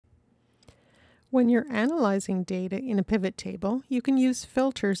When you're analyzing data in a pivot table, you can use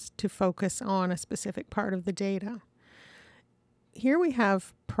filters to focus on a specific part of the data. Here we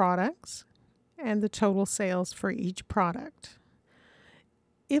have products and the total sales for each product.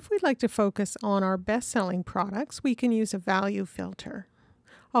 If we'd like to focus on our best-selling products, we can use a value filter.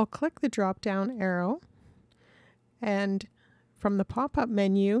 I'll click the drop-down arrow, and from the pop-up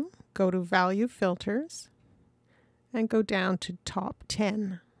menu, go to Value Filters and go down to Top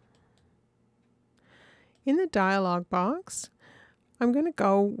 10. In the dialog box, I'm going to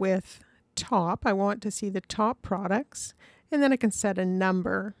go with top. I want to see the top products, and then I can set a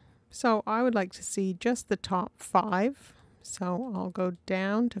number. So I would like to see just the top 5. So I'll go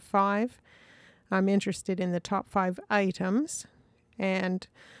down to 5. I'm interested in the top 5 items and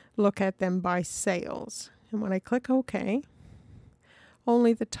look at them by sales. And when I click OK,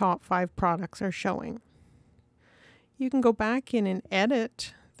 only the top 5 products are showing. You can go back in and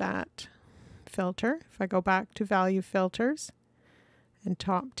edit that filter. If I go back to Value Filters and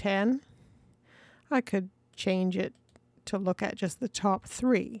Top 10, I could change it to look at just the top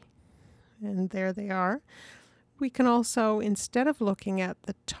 3. And there they are. We can also, instead of looking at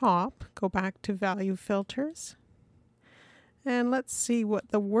the top, go back to Value Filters. And let's see what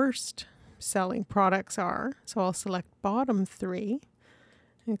the worst selling products are. So I'll select bottom 3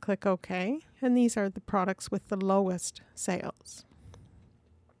 and click OK. And these are the products with the lowest sales.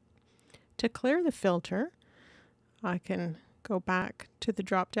 To clear the filter, I can go back to the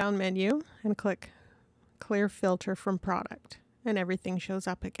drop-down menu and click Clear Filter from Product, and everything shows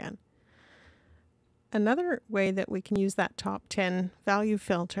up again. Another way that we can use that top 10 value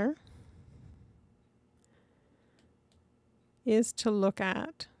filter is to look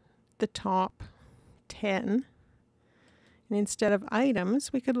at the top 10. And instead of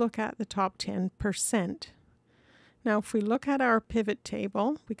items, we could look at the top 10%. Now, if we look at our pivot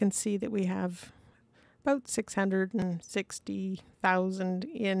table, we can see that we have about 660,000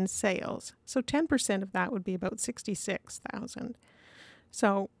 in sales. So 10% of that would be about 66,000.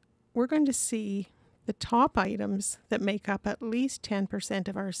 So we're going to see the top items that make up at least 10%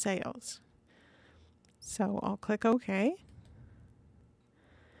 of our sales. So I'll click OK.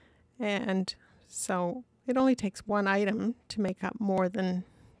 And so it only takes one item to make up more than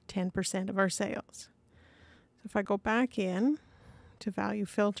 10% of our sales. So if I go back in to Value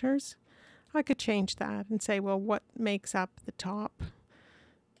Filters, I could change that and say, well, what makes up the top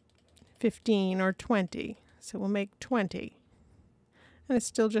 15 or 20? So we'll make 20. And it's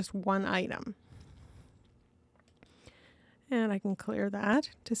still just one item. And I can clear that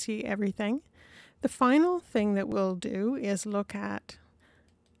to see everything. The final thing that we'll do is look at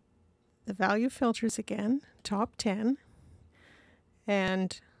the value filters again, top 10,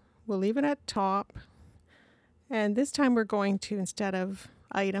 and we'll leave it at top. And this time we're going to, instead of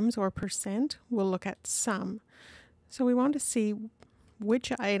items or percent, we'll look at sum. So we want to see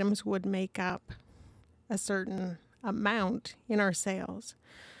which items would make up a certain amount in our sales.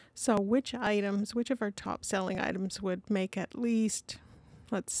 So which of our top selling items would make at least,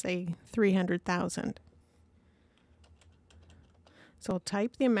 let's say, 300,000. So I'll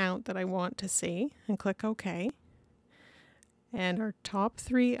type the amount that I want to see and click OK. And our top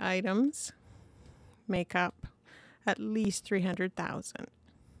 3 items make up at least 300,000.